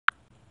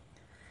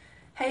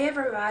Hey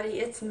everybody,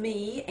 it's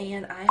me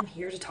and I'm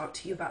here to talk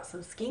to you about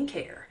some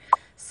skincare.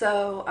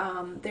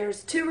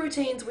 There's two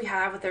routines we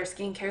have with our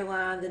skincare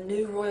line. The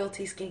new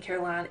Royalty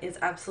skincare line is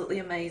absolutely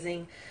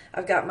amazing.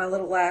 I've got my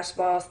little Lash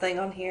Boss thing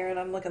on here and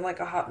I'm looking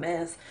like a hot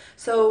mess.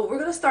 So we're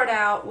going to start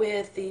out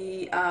with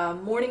the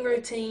morning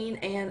routine,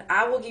 and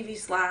I will give you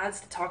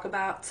slides to talk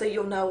about so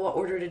you'll know what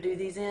order to do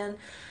these in.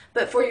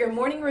 But for your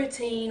morning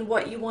routine,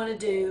 what you want to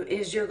do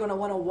is you're going to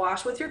want to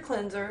wash with your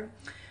cleanser.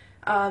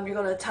 You're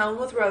going to tone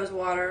with rose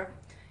water.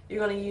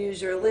 You're going to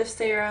use your lift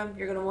serum,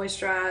 you're going to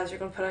moisturize, you're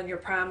going to put on your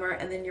primer,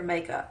 and then your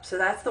makeup. So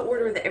that's the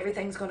order that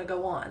everything's going to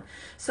go on.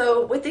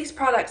 So with these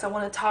products, I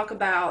want to talk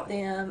about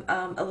them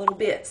a little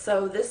bit.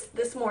 So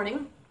this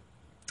morning,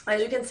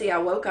 as you can see, I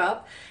woke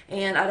up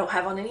and I don't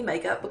have on any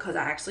makeup because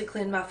I actually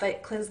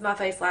cleansed my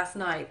face last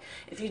night.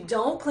 If you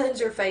don't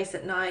cleanse your face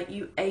at night,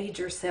 you age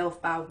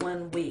yourself by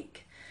 1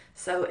 week.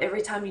 So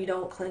every time you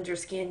don't cleanse your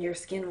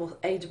skin will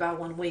age by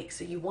 1 week.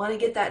 So you want to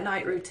get that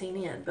night routine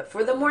in. But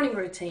for the morning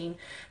routine,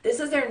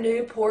 this is their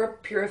new Pore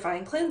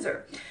Purifying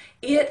Cleanser.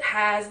 It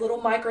has little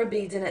micro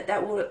beads in it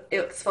that will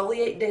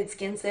exfoliate dead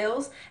skin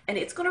cells, and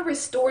it's going to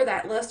restore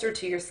that luster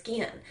to your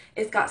skin.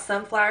 It's got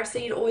sunflower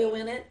seed oil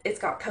in it, it's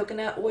got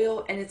coconut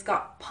oil, and it's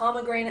got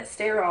pomegranate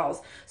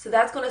sterols. So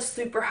that's going to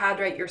super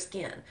hydrate your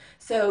skin.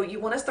 So you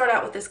want to start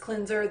out with this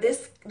cleanser.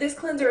 This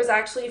cleanser is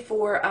actually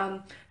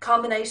for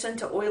combination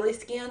to oily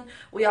skin.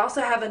 We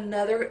also have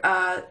another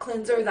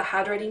cleanser, the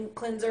hydrating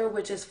cleanser,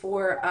 which is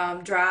for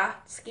dry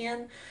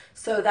skin.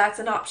 So that's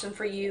an option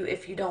for you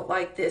if you don't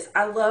like this.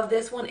 I love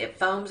this one. It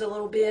foams a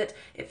little bit.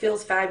 It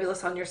feels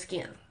fabulous on your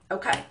skin.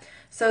 Okay,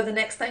 so the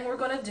next thing we're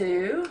going to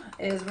do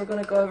is we're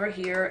going to go over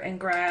here and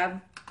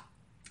grab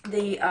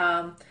the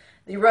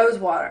rose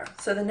water.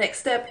 So the next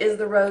step is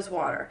the rose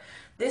water.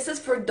 This is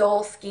for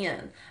dull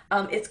skin.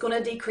 It's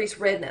going to decrease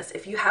redness.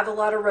 If you have a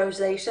lot of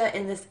rosacea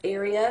in this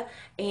area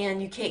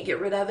and you can't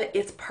get rid of it,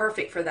 it's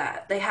perfect for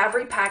that. They have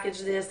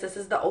repackaged this. This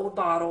is the old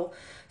bottle.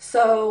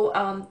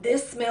 So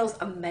this smells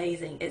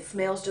amazing. It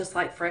smells just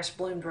like fresh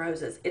bloomed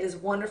roses. It is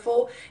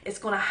wonderful. It's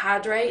going to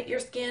hydrate your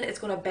skin. It's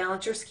going to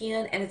balance your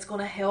skin, and it's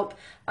going to help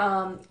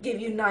give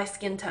you nice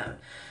skin tone.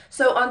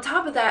 So on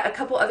top of that, a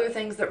couple other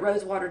things that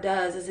rose water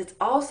does is it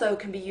also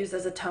can be used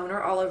as a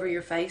toner all over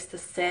your face to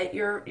set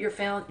your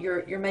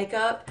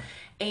makeup.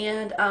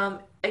 And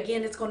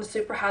again, it's going to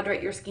super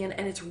hydrate your skin,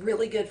 and it's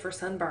really good for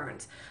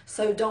sunburns.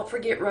 So don't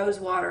forget rose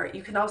water.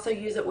 You can also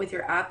use it with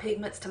your eye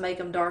pigments to make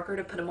them darker,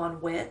 to put them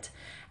on wet.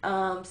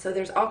 So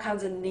there's all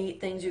kinds of neat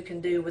things you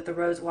can do with the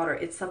rose water.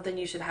 It's something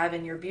you should have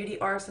in your beauty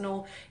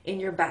arsenal, in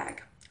your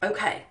bag.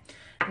 Okay,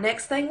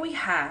 next thing we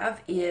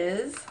have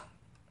is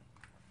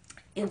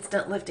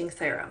Instant Lifting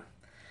Serum.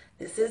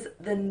 This is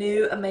the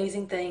new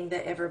amazing thing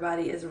that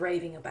everybody is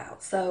raving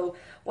about. So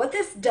what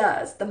this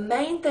does, the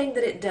main thing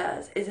that it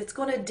does is it's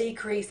going to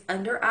decrease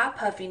under eye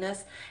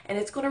puffiness, and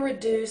it's going to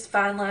reduce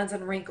fine lines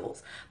and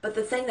wrinkles. But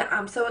the thing that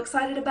I'm so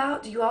excited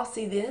about, do you all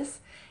see this?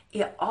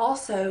 It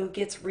also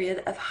gets rid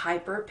of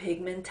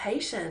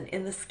hyperpigmentation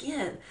in the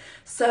skin.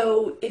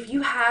 So if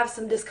you have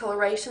some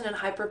discoloration and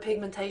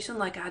hyperpigmentation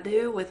like I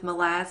do with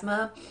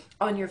melasma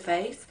on your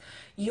face,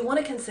 you want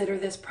to consider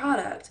this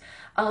product.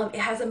 It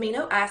has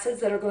amino acids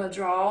that are going to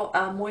draw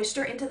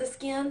moisture into the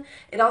skin.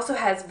 It also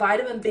has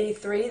vitamin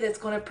B3 that's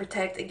going to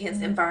protect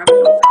against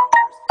environmental factors.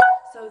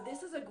 So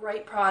this is a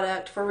great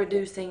product for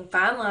reducing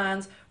fine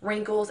lines,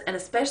 wrinkles, and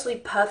especially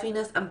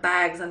puffiness and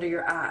bags under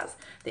your eyes.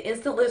 The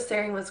Instant Lift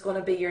Serum is going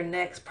to be your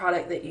next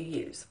product that you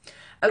use.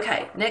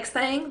 Okay, next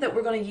thing that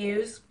we're going to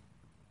use,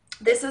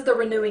 this is the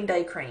Renewing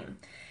Day Cream.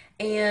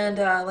 And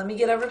let me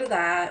get over to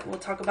that. We'll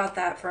talk about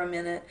that for a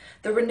minute.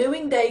 The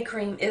Renewing Day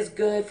Cream is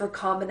good for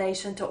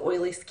combination to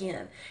oily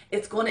skin.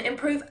 It's going to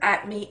improve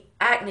acne,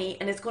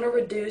 and it's going to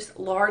reduce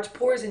large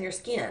pores in your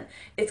skin.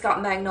 It's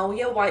got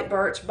magnolia, white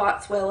birch,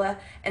 boswellia,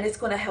 and it's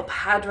going to help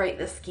hydrate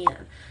the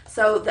skin.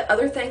 So the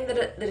other thing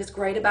that is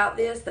great about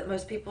this that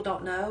most people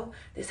don't know,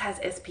 this has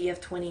SPF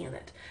 20 in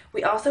it.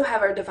 We also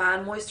have our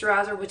Divine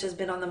Moisturizer, which has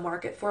been on the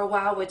market for a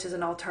while, which is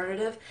an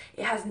alternative.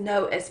 It has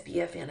no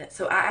SPF in it.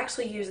 So I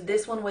actually use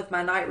this one with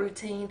my night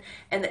routine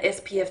and the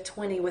SPF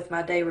 20 with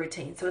my day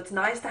routine. So it's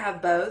nice to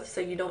have both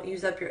so you don't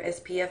use up your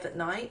SPF at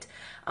night.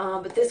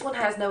 But this one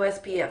has no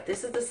SPF.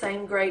 This is the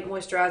same great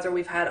moisturizer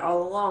we've had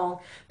all along,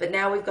 but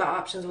now we've got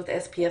options with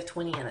SPF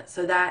 20 in it.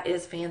 So that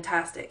is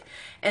fantastic.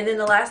 And then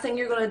the last thing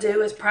you're going to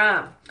do is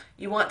prime.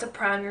 You want to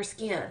prime your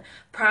skin.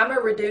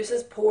 Primer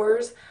reduces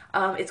pores.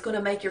 It's going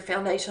to make your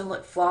foundation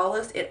look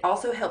flawless. It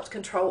also helps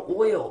control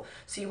oil.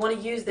 So you want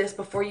to use this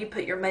before you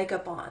put your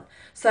makeup on.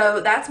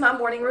 So that's my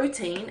morning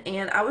routine,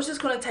 and I was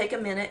just going to take a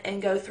minute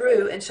and go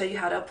through and show you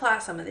how to apply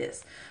some of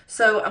this.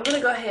 So I'm going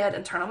to go ahead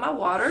and turn on my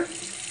water.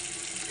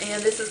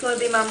 And this is going to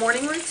be my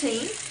morning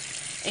routine.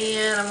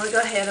 And I'm going to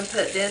go ahead and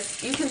put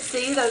this. You can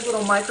see those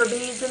little micro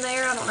beads in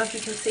there. I don't know if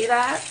you can see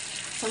that.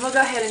 So I'm going to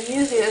go ahead and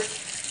use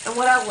this. And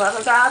what I love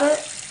about it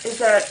is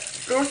that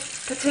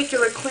this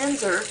particular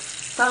cleanser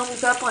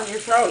foams up on your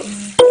face.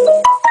 So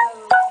you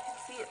can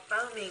see it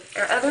foaming.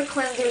 Our other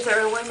cleansers that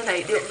are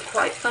Illuminate didn't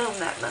quite foam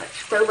that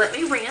much. So let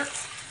me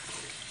rinse.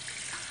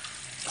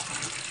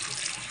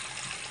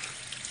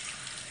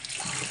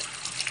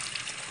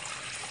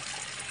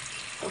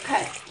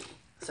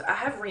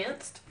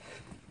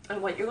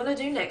 And what you're going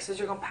to do next is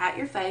you're going to pat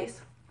your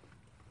face.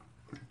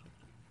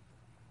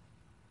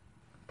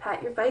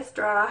 Pat your face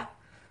dry.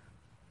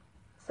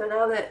 So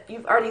now that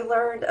you've already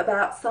learned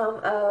about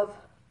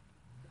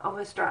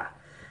almost dry.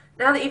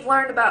 Now that you've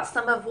learned about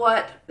some of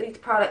what these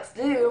products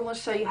do, I'm going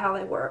to show you how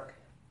they work.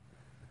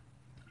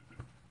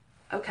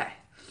 Okay.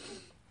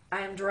 I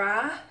am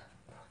dry.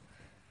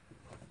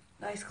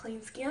 Nice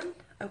clean skin.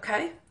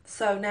 Okay.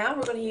 So now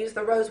we're going to use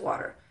the rose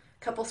water.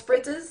 A couple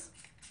spritzes.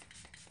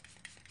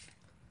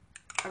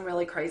 I'm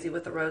really crazy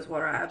with the rose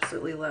water. I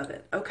absolutely love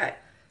it. Okay.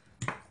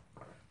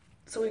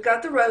 So we've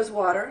got the rose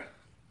water.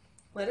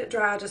 Let it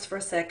dry just for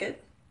a second.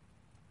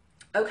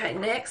 Okay,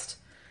 next,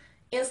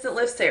 Instant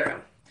Lift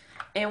Serum.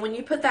 And when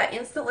you put that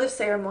Instant Lift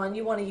Serum on,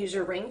 you want to use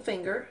your ring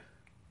finger.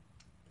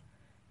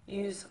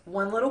 Use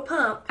one little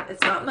pump.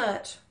 It's not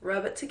much.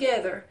 Rub it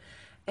together.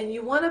 And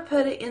you want to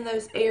put it in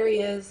those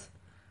areas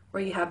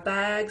where you have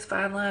bags,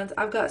 fine lines.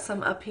 I've got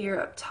some up here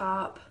up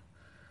top.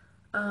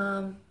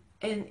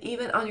 And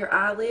even on your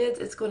eyelids,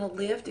 it's going to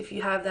lift. If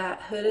you have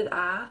that hooded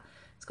eye,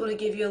 it's going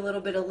to give you a little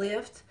bit of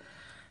lift.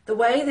 The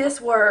way this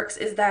works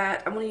is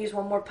that I'm going to use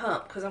one more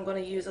pump because I'm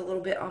going to use a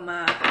little bit on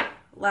my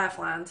laugh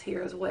lines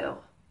here as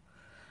well.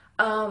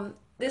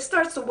 This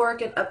starts to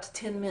work in up to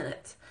 10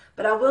 minutes.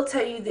 But I will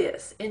tell you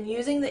this, in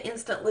using the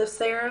Instant Lift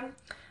Serum,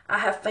 I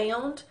have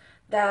found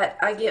that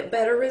I get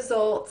better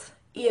results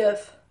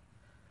if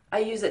I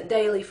use it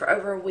daily for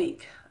over a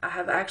week. I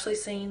have actually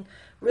seen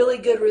really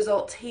good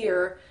results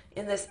here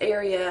in this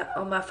area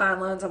on my fine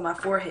lines on my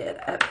forehead.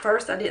 At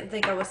first, I didn't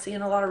think I was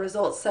seeing a lot of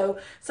results, so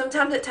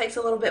sometimes it takes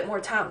a little bit more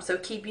time, so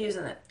keep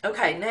using it.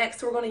 Okay,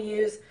 next we're going to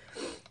use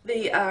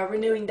the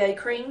Renewing Day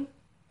Cream.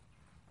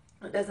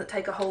 It doesn't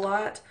take a whole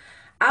lot.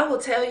 I will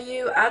tell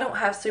you, I don't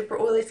have super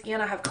oily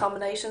skin. I have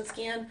combination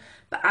skin,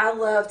 but I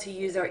love to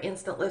use our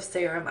Instant Lift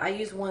Serum. I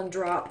use one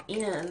drop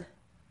in.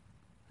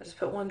 I just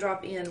put one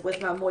drop in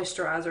with my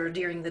moisturizer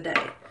during the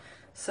day.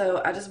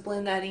 So I just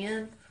blend that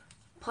in.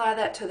 Apply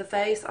that to the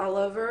face all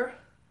over.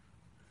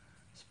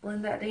 Just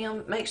blend that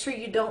down. Make sure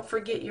you don't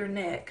forget your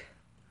neck.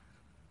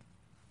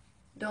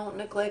 Don't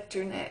neglect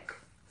your neck.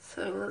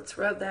 So let's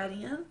rub that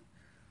in.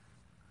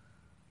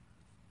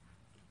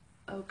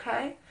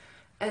 Okay.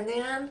 And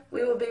then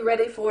we will be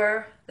ready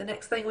for the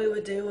next thing we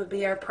would do would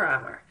be our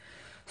primer.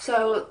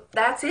 So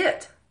that's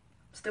it.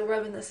 Still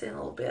rubbing this in a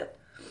little bit.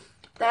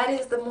 That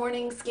is the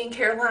morning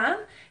skincare line,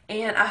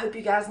 and I hope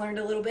you guys learned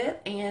a little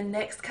bit. And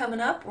next coming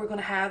up, we're going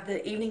to have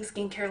the evening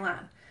skincare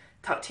line.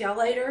 Talk to y'all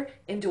later.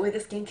 Enjoy the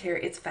skincare.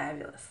 It's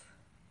fabulous.